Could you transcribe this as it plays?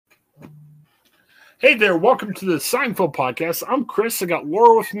Hey there, welcome to the Seinfeld podcast. I'm Chris. I got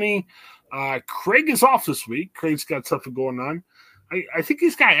Laura with me. Craig is off this week. Craig's got something going on. I think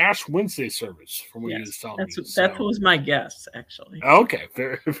he's got Ash Wednesday service from what he was telling me. That was my guess, actually. Okay,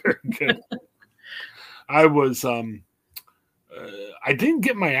 very, very good. I didn't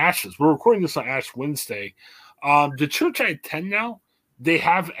get my ashes. We're recording this on Ash Wednesday. The church I attend now, they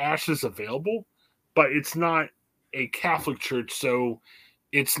have ashes available, but it's not a Catholic church, so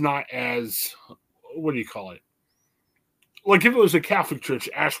it's not as, what do you call it? Like if it was a Catholic church,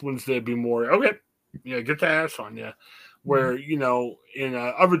 Ash Wednesday would be more, okay, get the ash on you. Where, in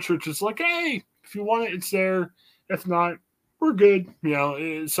other churches, like, hey, if you want it, it's there. If not, we're good.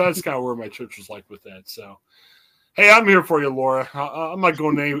 So that's kind of where my church was like with that. So, hey, I'm here for you, Laura. I'm not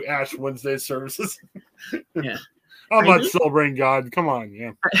going to any Ash Wednesday services. Yeah. I'm not celebrating God. Come on,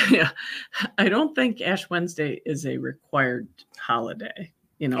 yeah. I don't think Ash Wednesday is a required holiday.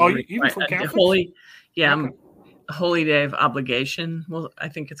 Even for Catholics? Holy Day of Obligation. Well, I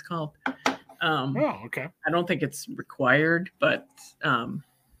think it's called. Okay. I don't think it's required, but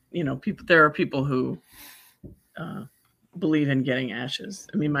there are people who believe in getting ashes.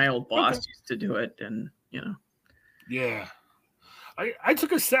 I mean, my old boss used to do it, and Yeah. I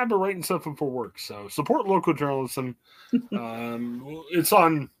took a stab at writing something for work, so support local journalism. It's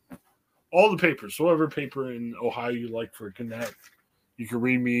on all the papers, whatever paper in Ohio you like for Connect. You can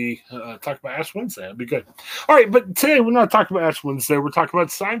read me talk about Ash Wednesday. That'd be good. All right, but today we're not talking about Ash Wednesday. We're talking about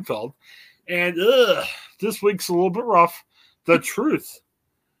Seinfeld. And this week's a little bit rough. The truth.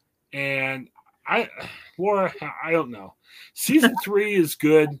 And Laura, I don't know. Season 3 is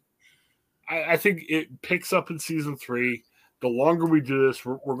good. I think it picks up in season 3. The longer we do this,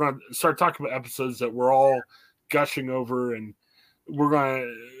 we're going to start talking about episodes that we're all gushing over, and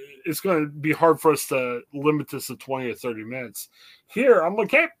it's going to be hard for us to limit this to 20 or 30 minutes. Here, I'm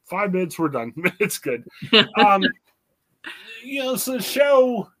like, hey, 5 minutes, we're done. It's good. So the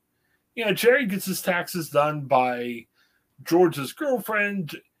show, Jerry gets his taxes done by George's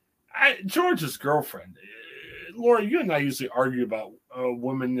girlfriend. George's girlfriend. Laura, you and I usually argue about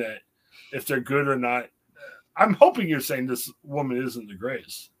women that if they're good or not. I'm hoping you're saying this woman isn't the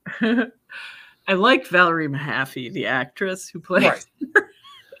greatest. I like Valerie Mahaffey, the actress who plays her.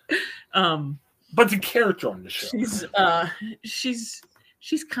 But the character on the show. She's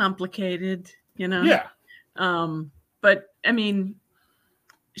complicated, Yeah. But I mean,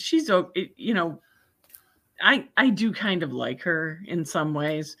 she's I do kind of like her in some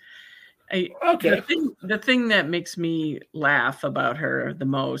ways. The thing that makes me laugh about her the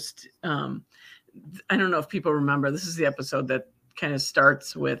most, I don't know if people remember, this is the episode that kind of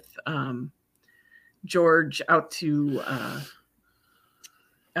starts with George out to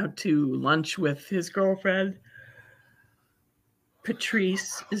lunch with his girlfriend.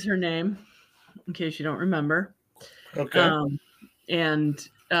 Patrice is her name, in case you don't remember. Okay. And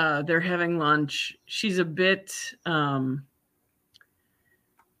they're having lunch. She's a bit I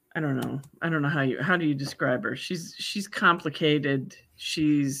don't know how do you describe her? She's complicated.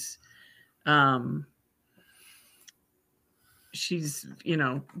 She's very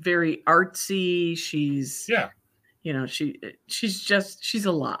artsy. She's she's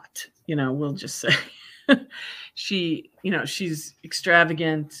a lot, we'll just say. She's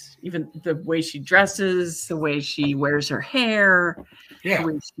extravagant, even the way she dresses, the way she wears her hair, the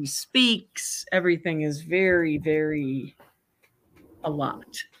way she speaks, everything is very, very a lot,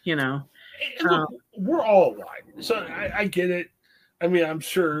 Look, we're all alike. So I get it. I mean, I'm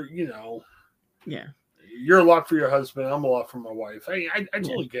sure, Yeah. You're a lot for your husband. I'm a lot for my wife. I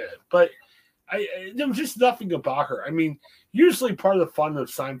totally get it. But there was just nothing about her. I mean, usually part of the fun of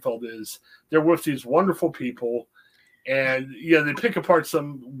Seinfeld is they're with these wonderful people, and they pick apart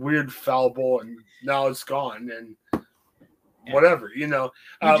some weird fallible, and now it's gone, and whatever, You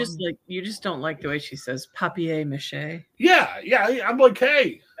just don't like the way she says papier-mâché. Yeah. I'm like,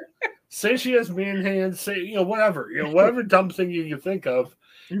 hey, say she has man hands, say, whatever, whatever dumb thing you can think of,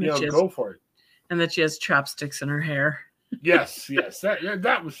 go for it. And that she has chopsticks in her hair. Yes.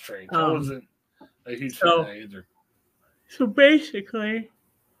 That was strange. I wasn't a huge fan of that either. So basically,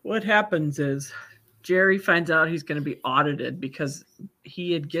 what happens is Jerry finds out he's going to be audited because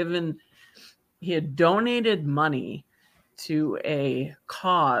he had donated money to a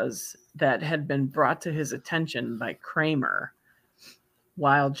cause that had been brought to his attention by Kramer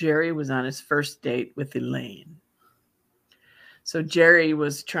while Jerry was on his first date with Elaine. So Jerry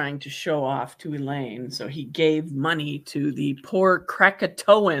was trying to show off to Elaine, so he gave money to the poor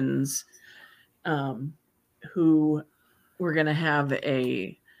Krakatoans who were going to have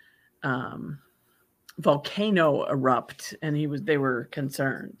a volcano erupt, and they were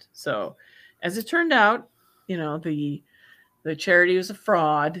concerned. So as it turned out, the charity was a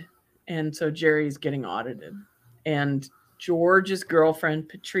fraud, and so Jerry's getting audited. And George's girlfriend,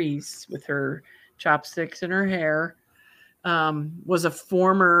 Patrice, with her chopsticks in her hair, was a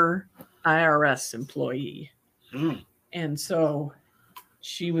former IRS employee. Mm. And so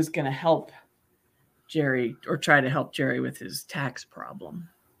she was going to help Jerry, or try to help Jerry with his tax problem.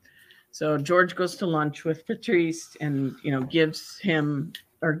 So George goes to lunch with Patrice and, gives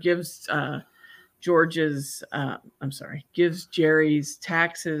gives Jerry's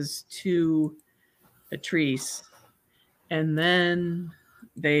taxes to Patrice. And then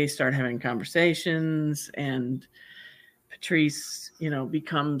they start having conversations, and Patrice,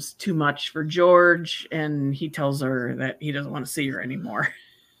 becomes too much for George, and he tells her that he doesn't want to see her anymore.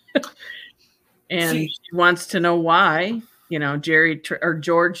 And she wants to know why.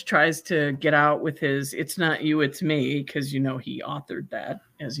 George tries to get out with his "It's not you, it's me," because he authored that,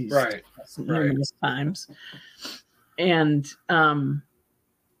 as he's numerous times. And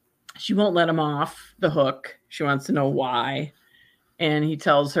she won't let him off the hook. She wants to know why. And he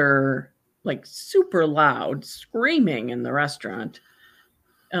tells her, like, super loud, screaming in the restaurant,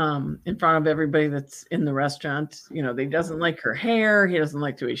 in front of everybody that's in the restaurant. That he doesn't like her hair. He doesn't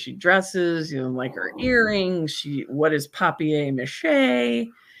like the way she dresses. He doesn't like her earrings. What is papier-mâché?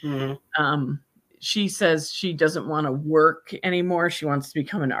 Mm-hmm. She says she doesn't want to work anymore. She wants to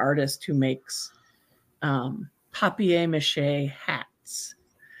become an artist who makes papier-mâché hats,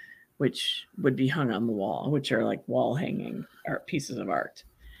 which would be hung on the wall, which are like wall hanging art pieces of art.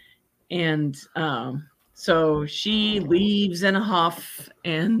 And so she leaves in a huff,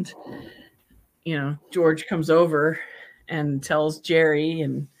 and George comes over and tells Jerry,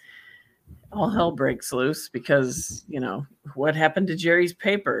 and all hell breaks loose because what happened to Jerry's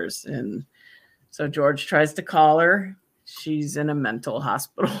papers. And so George tries to call her. She's in a mental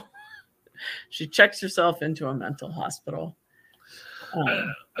hospital. She checks herself into a mental hospital.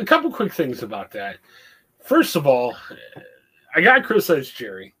 A couple quick things about that. First of all, I gotta criticize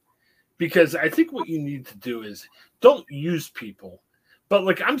Jerry, because I think what you need to do is don't use people. But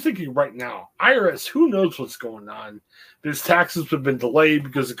like, I'm thinking right now, IRS, who knows what's going on? Because taxes have been delayed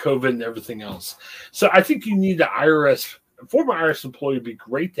because of COVID and everything else. So I think you need a former IRS employee would be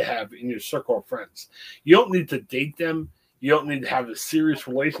great to have in your circle of friends. You don't need to date them. You don't need to have a serious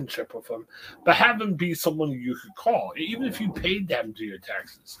relationship with them, but have them be someone you could call, even if you paid them to do your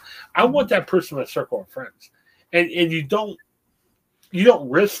taxes. I want that person in my circle of friends. And you don't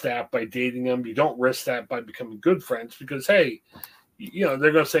risk that by dating them. You don't risk that by becoming good friends, because, hey, they're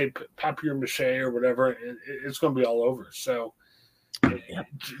going to say papier-mâché or whatever, and it's going to be all over. So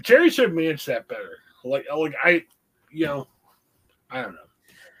Jerry should manage that better. I don't know.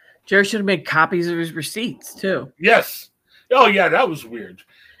 Jerry should have made copies of his receipts too. Yes. Oh yeah, that was weird.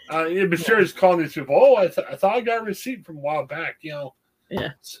 But Jerry's calling these people. Oh, I thought I got a receipt from a while back. Yeah.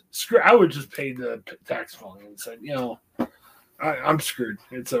 I would just pay the tax volume and said, I'm screwed.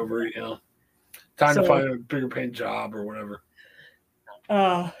 It's over. Time to find a bigger paying job or whatever.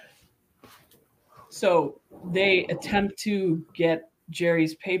 So they attempt to get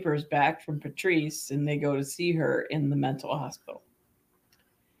Jerry's papers back from Patrice, and they go to see her in the mental hospital.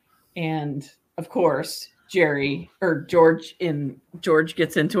 And of course, George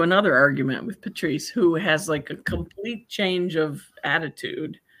gets into another argument with Patrice, who has like a complete change of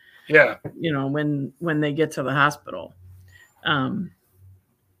attitude. Yeah. When they get to the hospital,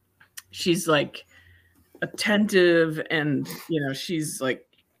 she's like attentive, and she's like,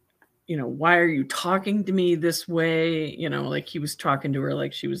 why are you talking to me this way? Like he was talking to her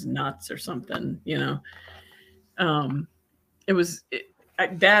like she was nuts or something.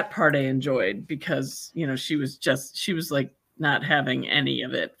 That part I enjoyed, because she was like not having any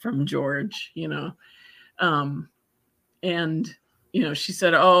of it from George. And she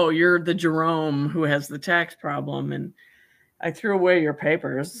said, "Oh, you're the Jerome who has the tax problem, and I threw away your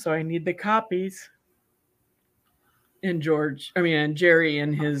papers, so I need the copies." And Jerry,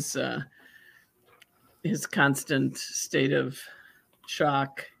 in his constant state of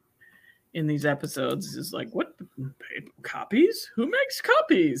shock in these episodes, is like, "What copies? Who makes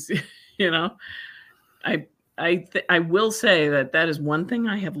copies?" I will say that is one thing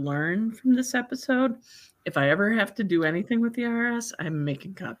I have learned from this episode. If I ever have to do anything with the IRS, I'm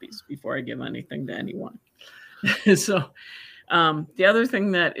making copies before I give anything to anyone. So the other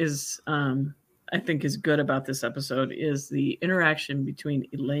thing that is I think is good about this episode is the interaction between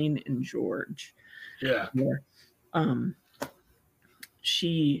Elaine and George. Yeah. Where,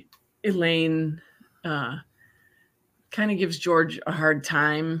 Elaine kind of gives George a hard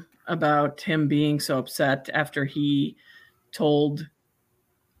time about him being so upset after he told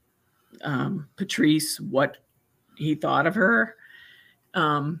Patrice what he thought of her.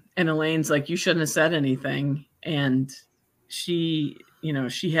 And Elaine's like, you shouldn't have said anything. And she,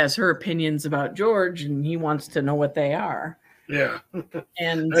 she has her opinions about George and he wants to know what they are. Yeah.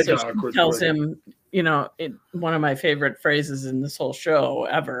 And so she tells him, one of my favorite phrases in this whole show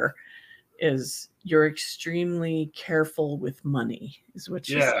ever is, you're extremely careful with money, is what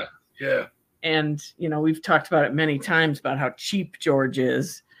she said. Yeah. And, we've talked about it many times about how cheap George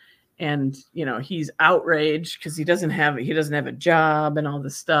is. And, he's outraged because he doesn't have a job and all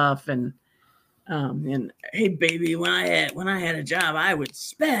this stuff. And hey, baby, when I had a job, I would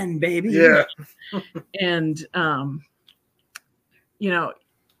spend, baby. Yeah. And,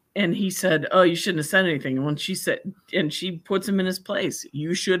 and he said, oh, you shouldn't have said anything. And when she said, and she puts him in his place,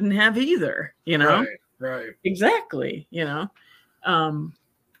 you shouldn't have either, Right. Exactly.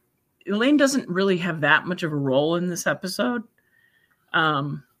 Elaine doesn't really have that much of a role in this episode.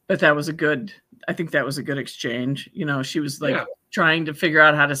 But that was I think that was a good exchange. She was trying to figure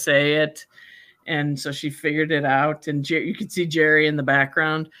out how to say it. And so she figured it out. And you could see Jerry in the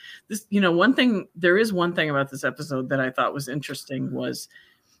background. This, there is one thing about this episode that I thought was interesting was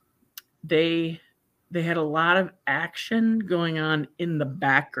they had a lot of action going on in the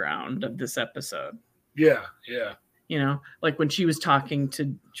background of this episode. Yeah. Like when she was talking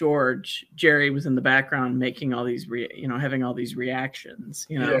to George, Jerry was in the background making all these, having all these reactions,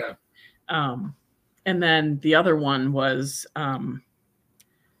 Yeah. And then the other one was, I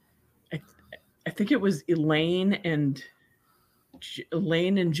think it was Elaine and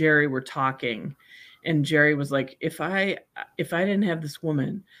Jerry were talking, and Jerry was like, if I didn't have this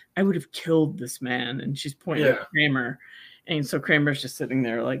woman, I would have killed this man. And she's pointing at Kramer. And so Kramer's just sitting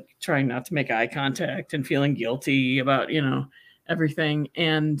there, like trying not to make eye contact and feeling guilty about, everything.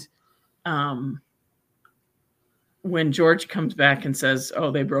 And when George comes back and says, oh,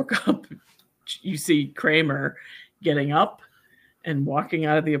 they broke up, you see Kramer getting up and walking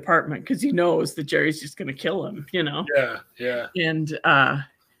out of the apartment because he knows that Jerry's just going to kill him, Yeah. And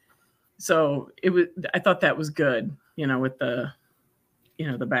so I thought that was good, with the,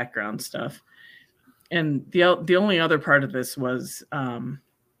 the background stuff. And the only other part of this was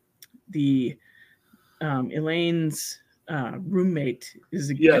Elaine's roommate is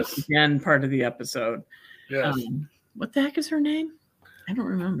again part of the episode. Yes. What the heck is her name? I don't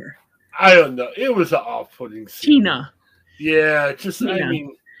remember. I don't know. It was an off-putting scene. Tina. Yeah,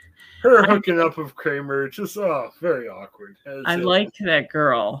 her hooking up with Kramer, just very awkward. I liked that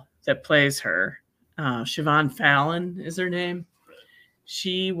girl that plays her. Siobhan Fallon is her name.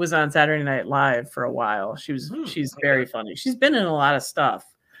 She was on Saturday Night Live for a while. She's very funny. She's been in a lot of stuff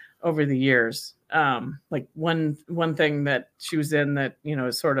over the years. Like one thing that she was in that,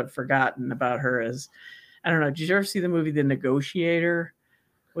 is sort of forgotten about her is, I don't know, did you ever see the movie The Negotiator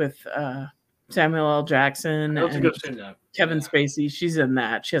with Samuel L. Jackson and Kevin Spacey? She's in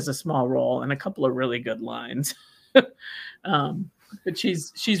that. She has a small role and a couple of really good lines. But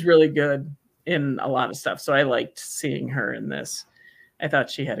she's really good in a lot of stuff. So I liked seeing her in this. I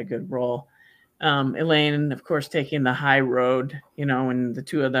thought she had a good role. Elaine, of course, taking the high road, and the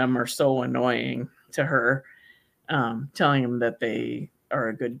two of them are so annoying to her, telling them that they are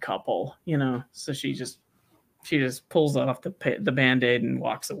a good couple, so she just pulls off the Band-Aid and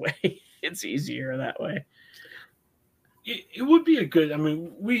walks away. It's easier that way. It would be a good,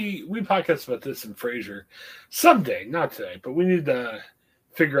 we podcast about this in Frasier someday, not today, but we need to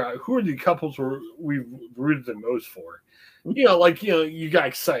figure out who are the couples we've rooted the most for. You got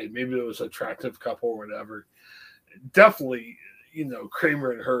excited. Maybe it was an attractive couple or whatever. Definitely,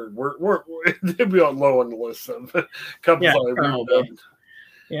 Kramer and her were they'd be on low on the list of couples I rooted.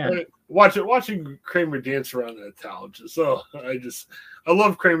 Yeah. Watching Kramer dance around that towel, I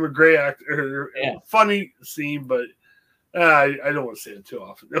love Kramer, great actor, funny scene, but I don't want to say it too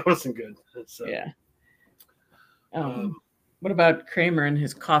often. It wasn't good. So yeah. What about Kramer and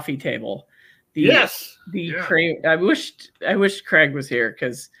his coffee table? I wish Craig was here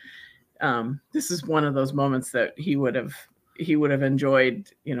because this is one of those moments that he would have enjoyed,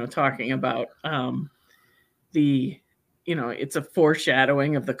 talking about. It's a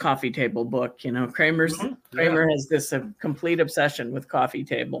foreshadowing of the coffee table book. Kramer has this complete obsession with coffee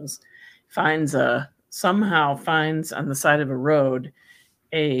tables. Somehow finds on the side of a road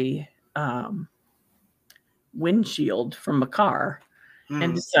a windshield from a car.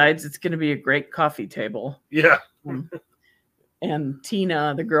 And decides it's going to be a great coffee table. Yeah. And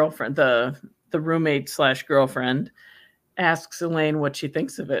Tina, the girlfriend, the roommate / girlfriend, asks Elaine what she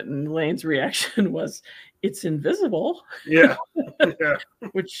thinks of it. And Elaine's reaction was, it's invisible. Yeah.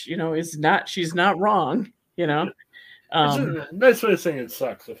 Which, she's not wrong, Nice way of saying it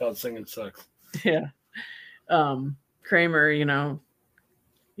sucks without saying it sucks. Yeah. Kramer, and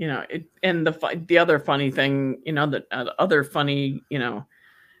the other funny thing, the other funny,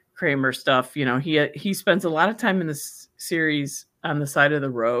 Kramer stuff, he spends a lot of time in this series on the side of the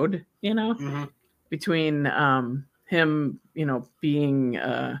road, between him, being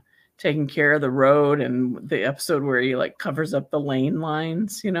taking care of the road and the episode where he like covers up the lane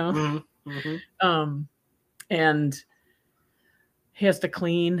lines, and he has to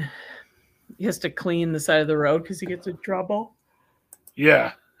clean the side of the road because he gets in trouble.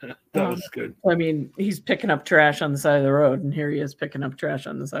 Yeah, that was good. I mean, he's picking up trash on the side of the road, and here he is picking up trash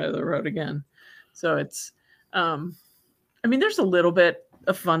on the side of the road again. So it's, there's a little bit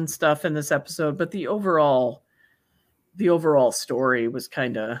of fun stuff in this episode, but the overall story was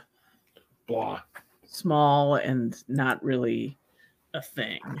kind of blah, small and not really a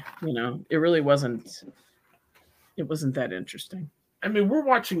thing. It really wasn't. It wasn't that interesting. I mean, we're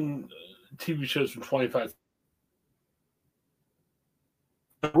watching TV shows from 25.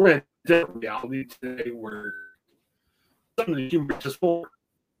 We're in a reality today where some of the humor just won't.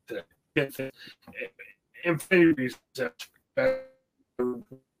 And for any reason, struck that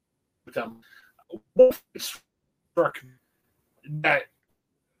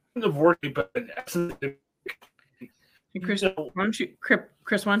of working, but Chris, why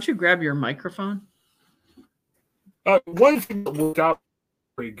don't you grab your microphone? One thing that worked out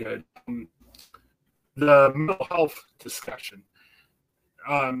pretty good, the mental health discussion.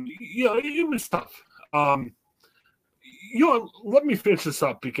 It was tough. Let me finish this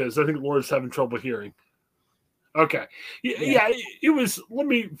up because I think Laura's having trouble hearing. Okay. Yeah, it was. Let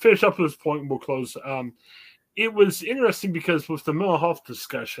me finish up this point and we'll close. It was interesting because with the mental health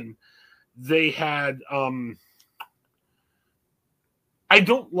discussion, they had. I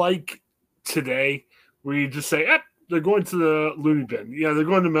don't like today where you just say, they're going to the loony bin. Yeah, they're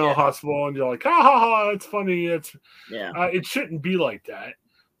going to mental hospital, and you're like, ha ha ha, it's funny. It shouldn't be like that.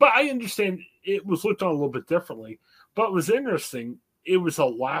 But I understand it was looked on a little bit differently. But it was interesting. It was a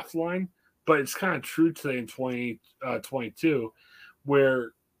laugh line, but it's kind of true today in 2022,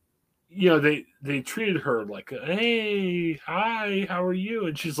 where they treated her like, hey, hi, how are you?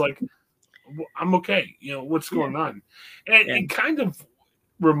 And she's like, well, I'm okay. What's going on? And it kind of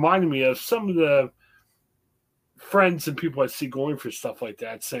reminded me of some of the friends and people I see going for stuff like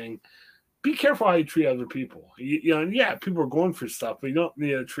that, saying, be careful how you treat other people. People are going for stuff, but you don't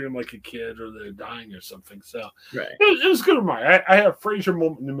need to treat them like a kid or they're dying or something. So it was a good reminder. I had a Frasier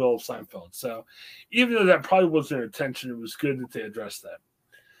moment in the middle of Seinfeld. So even though that probably wasn't their intention, it was good that they addressed that.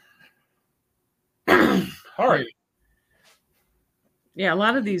 All right. Yeah, a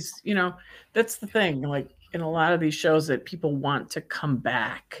lot of these, that's the thing. Like in a lot of these shows that people want to come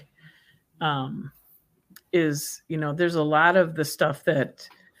back, there's a lot of the stuff that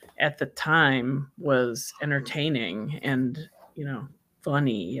at the time was entertaining and,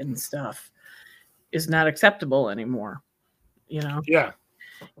 funny and stuff is not acceptable anymore. Yeah.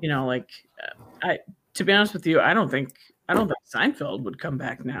 To be honest with you, I don't think Seinfeld would come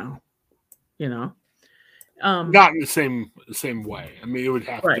back now, not in the same way. I mean, it would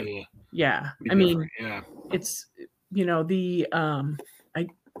have to. Yeah. I mean, it's, I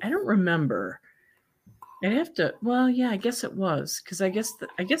don't remember. I'd have to. Well, yeah, I guess it was because I guess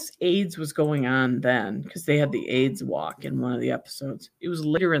AIDS was going on then because they had the AIDS walk in one of the episodes. It was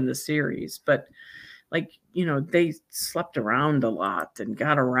later in the series, but they slept around a lot and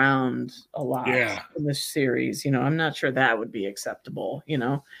got around a lot in this series. I'm not sure that would be acceptable.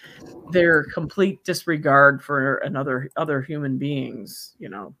 Their complete disregard for other human beings,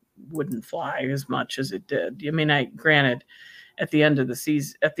 wouldn't fly as much as it did. I mean, granted. At the end of the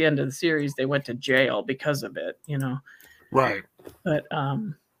series, they went to jail because of it, Right. But I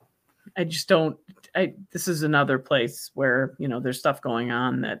just don't. This is another place where there's stuff going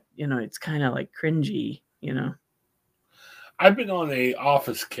on that it's kind of like cringy, I've been on a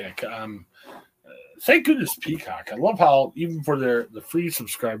Office kick. Thank goodness Peacock. I love how even for the free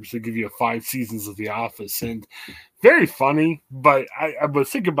subscribers they give you 5 seasons of The Office, and very funny. But I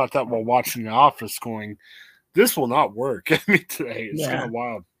was thinking about that while watching The Office, going, this will not work. I mean, today it's kind of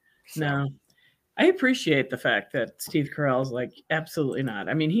wild. So. No, I appreciate the fact that Steve Carell's like, absolutely not.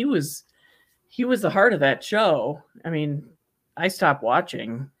 I mean, he was the heart of that show. I mean, I stopped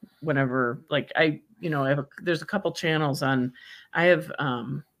watching whenever, like, there's a couple channels on. I have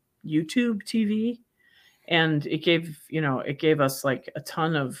YouTube TV, and it gave us like a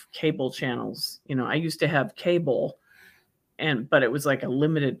ton of cable channels. I used to have cable. But it was like a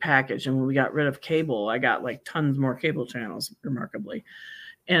limited package. And when we got rid of cable, I got like tons more cable channels, remarkably.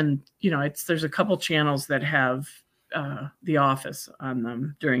 And, there's a couple channels that have The Office on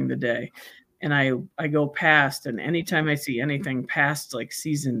them during the day, and I go past, and anytime I see anything past like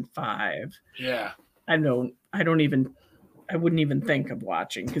season 5, Yeah. I wouldn't even think of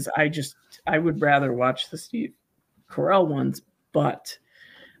watching, because I would rather watch the Steve Carell ones, but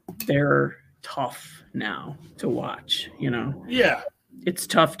they're tough now to watch. Yeah. It's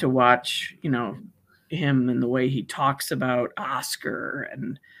tough to watch. Him and the way he talks about Oscar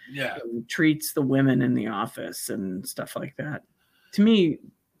and treats the women in the office and stuff like that. To me,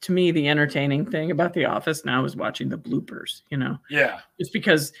 the entertaining thing about The Office now is watching the bloopers. Yeah. Just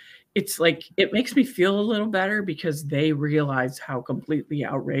because it's like, it makes me feel a little better because they realize how completely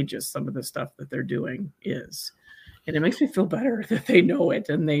outrageous some of the stuff that they're doing is. And it makes me feel better that they know it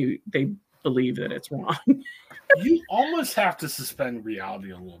and they believe that it's wrong. You almost have to suspend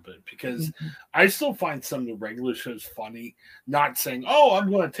reality a little bit, because I still find some of the regular shows funny, not saying, oh,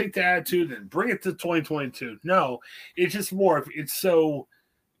 I'm going to take the attitude and bring it to 2022. No, it's just more of, it's so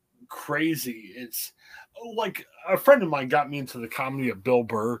crazy. It's like a friend of mine got me into the comedy of Bill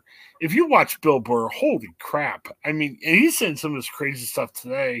Burr. If you watch Bill Burr, holy crap. I mean, and he's saying some of this crazy stuff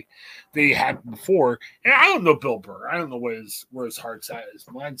today that he had before. And I don't know Bill Burr. I don't know where his heart's at, his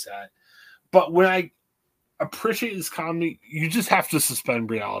mind's at. But when I appreciate his comedy, you just have to suspend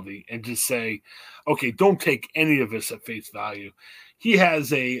reality and just say, okay, don't take any of this at face value. He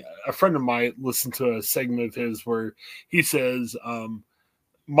has a friend of mine listened to a segment of his where he says,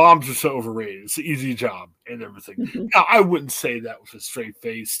 moms are so overrated. It's an easy job and everything. Now, I wouldn't say that with a straight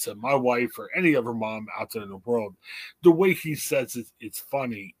face to my wife or any other mom out there in the world. The way he says it, it's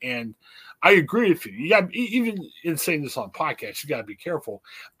funny. And I agree with you. You got, even in saying this on podcasts, you got to be careful.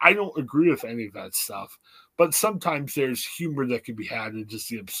 I don't agree with any of that stuff. But sometimes there's humor that can be had in just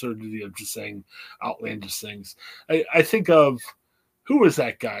the absurdity of just saying outlandish things. I think of, who was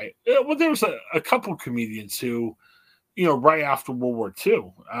that guy? Well, there was a couple comedians who, right after World War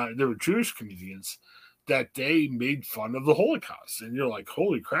II, there were Jewish comedians that they made fun of the Holocaust, and you're like,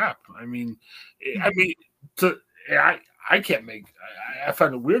 holy crap! I can't make. I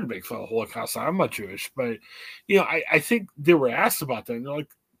find it weird to make fun of the Holocaust. I'm not Jewish, but I think they were asked about that, and they're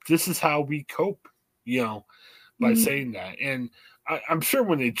like, this is how we cope, by saying that. And I'm sure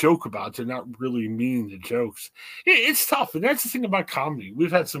when they joke about it, they're not really meaning the jokes. It's tough, and that's the thing about comedy.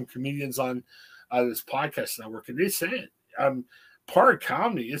 We've had some comedians on this podcast network, and they say it. Part of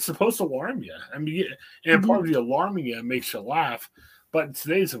comedy, it's supposed to alarm you. I mean, and part of the alarming you makes you laugh. But in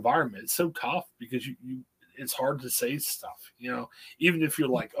today's environment, it's so tough because it's hard to say stuff. Even if you're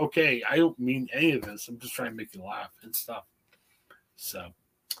like, okay, I don't mean any of this. I'm just trying to make you laugh and stuff. So,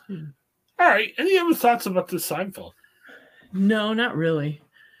 all right. Any other thoughts about this Seinfeld? No, not really.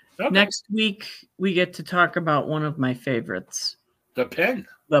 Okay. Next week we get to talk about one of my favorites, The Pen.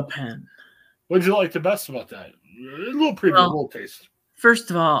 The Pen. What did you like the best about that? A little preview, a little taste. First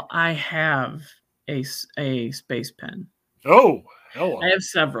of all, I have a space pen. Oh, hello. I have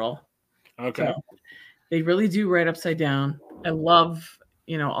several. Okay. So they really do write upside down. I love,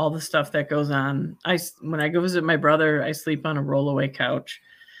 all the stuff that goes on. When I go visit my brother, I sleep on a rollaway couch.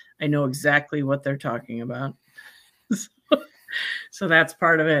 I know exactly what they're talking about. So that's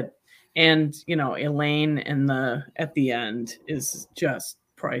part of it. And, Elaine at the end is just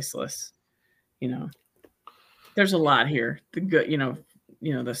priceless. There's a lot here. The good,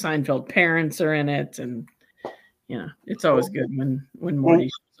 the Seinfeld parents are in it, and it's always good when Morty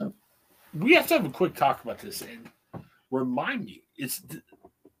shows up. We have to have a quick talk about this and remind me.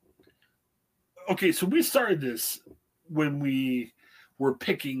 Okay. So we started this when we were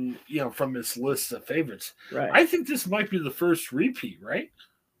picking, from this list of favorites. Right. I think this might be the first repeat, right?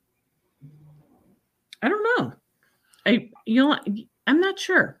 I don't know. I'm not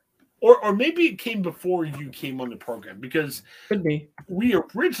sure. Or maybe it came before you came on the program, because could be. We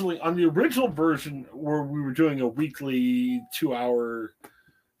originally, on the original version where we were doing a weekly 2-hour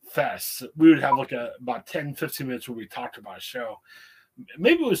fest, we would have like about 10, 15 minutes where we talked about a show.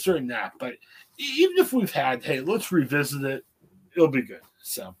 Maybe it was during that, but even if we've had, hey, let's revisit it, it'll be good.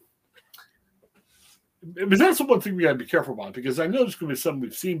 So, but that's the one thing we got to be careful about, because I know there's going to be something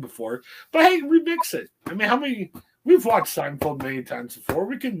we've seen before, but hey, remix it. I mean, we've watched Seinfeld many times before.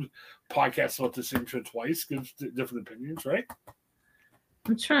 We can podcast about the same show twice, give different opinions, right?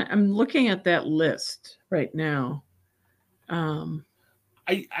 I'm looking at that list right now.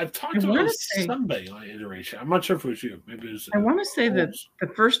 I've talked about somebody on iteration. I'm not sure if it was you. Maybe it was. I want to say that the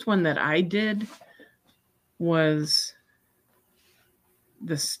first one that I did was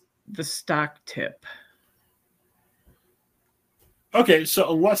the stock tip. Okay,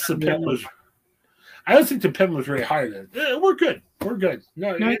 so unless the pen was, I don't think the pen was very high then. We're good. We're good.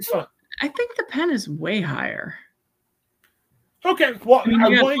 No, it's I think the pen is way higher. Okay, well, I mean, I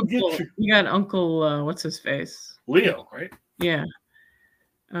you got want to Uncle, get you got Uncle what's his face? Leo, right? Yeah.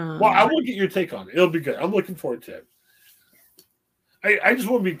 Well, I want to get your take on it. It'll be good. I'm looking forward to it. I just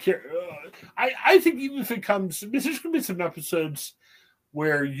want to be careful. I think even if it comes, there's going to be some episodes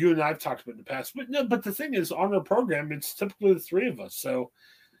where you and I have talked about in the past. But no, but the thing is, on our program, it's typically the three of us. So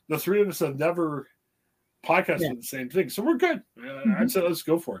the three of us have never podcasted the same thing. So we're good. I'd say let's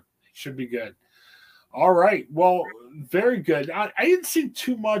go for it. Should be good. All right. Well, very good. I didn't see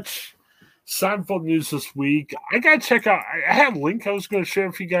too much Seinfeld news this week. I got to check out. I had a link I was going to share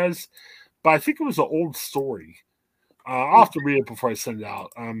with you guys, but I think it was an old story. I'll have to read it before I send it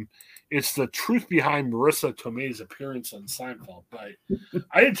out. It's the truth behind Marissa Tomei's appearance on Seinfeld, but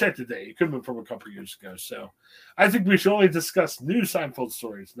I didn't check the date. It could have been from a couple of years ago. So I think we should only discuss new Seinfeld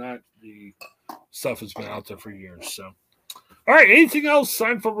stories, not the stuff that's been out there for years. So, all right. Anything else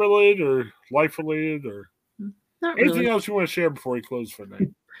Seinfeld related or life related or Not anything really. else you want to share before we close for the night?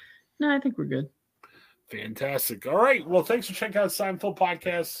 No, I think we're good. Fantastic. All right. Well, thanks for checking out Seinfeld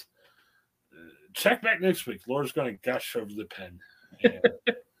podcast. Check back next week. Laura's going to gush over the pen. Yeah.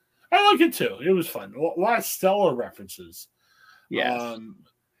 I like it too. It was fun. A lot of Stella references. Yes.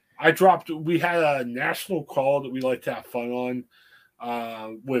 We had a national call that we like to have fun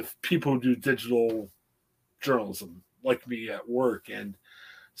on with people who do digital journalism, like me at work. And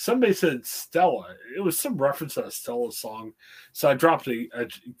somebody said Stella. It was some reference to a Stella song. So I dropped a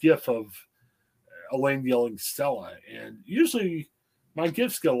gif of Elaine yelling Stella. And usually my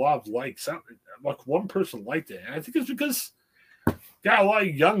gifs get a lot of likes. Like one person liked it. And I think it's because got a lot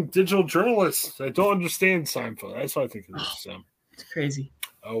of young digital journalists that don't understand Seinfeld. That's what I think it is. So. It's crazy.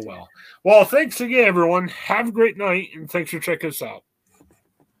 Oh, well. Well, thanks again, everyone. Have a great night, and thanks for checking us out.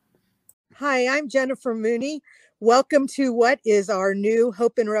 Hi, I'm Jennifer Mooney. Welcome to what is our new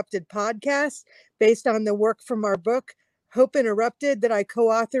Hope Interrupted podcast based on the work from our book, Hope Interrupted, that I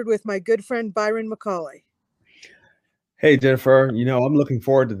co-authored with my good friend Byron McCauley. Hey, Jennifer, I'm looking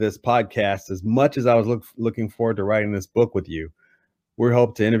forward to this podcast as much as I was looking forward to writing this book with you. We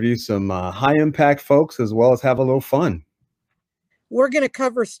hope to interview some high-impact folks as well as have a little fun. We're going to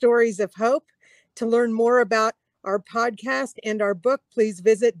cover stories of hope. To learn more about our podcast and our book, please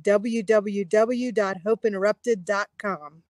visit www.hopeinterrupted.com.